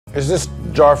Is this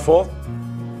jar full?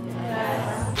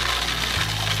 Yes.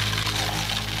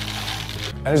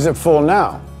 And is it full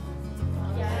now?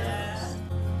 Yes.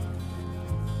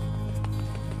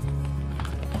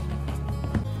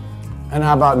 And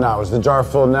how about now? Is the jar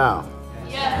full now?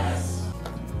 Yes.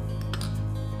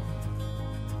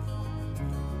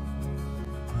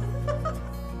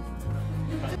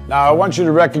 Now I want you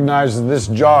to recognize that this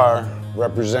jar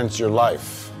represents your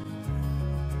life.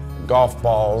 Golf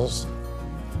balls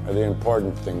are the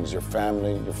important things, your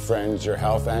family, your friends, your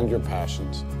health, and your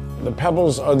passions. The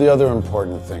pebbles are the other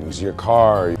important things, your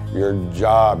car, your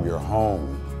job, your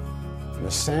home. And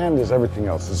the sand is everything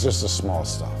else, it's just the small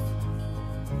stuff.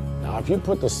 Now, if you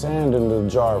put the sand in the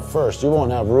jar first, you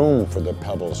won't have room for the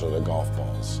pebbles or the golf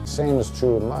balls. Same is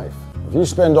true in life. If you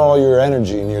spend all your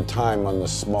energy and your time on the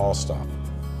small stuff,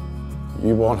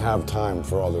 you won't have time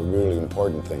for all the really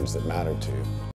important things that matter to you.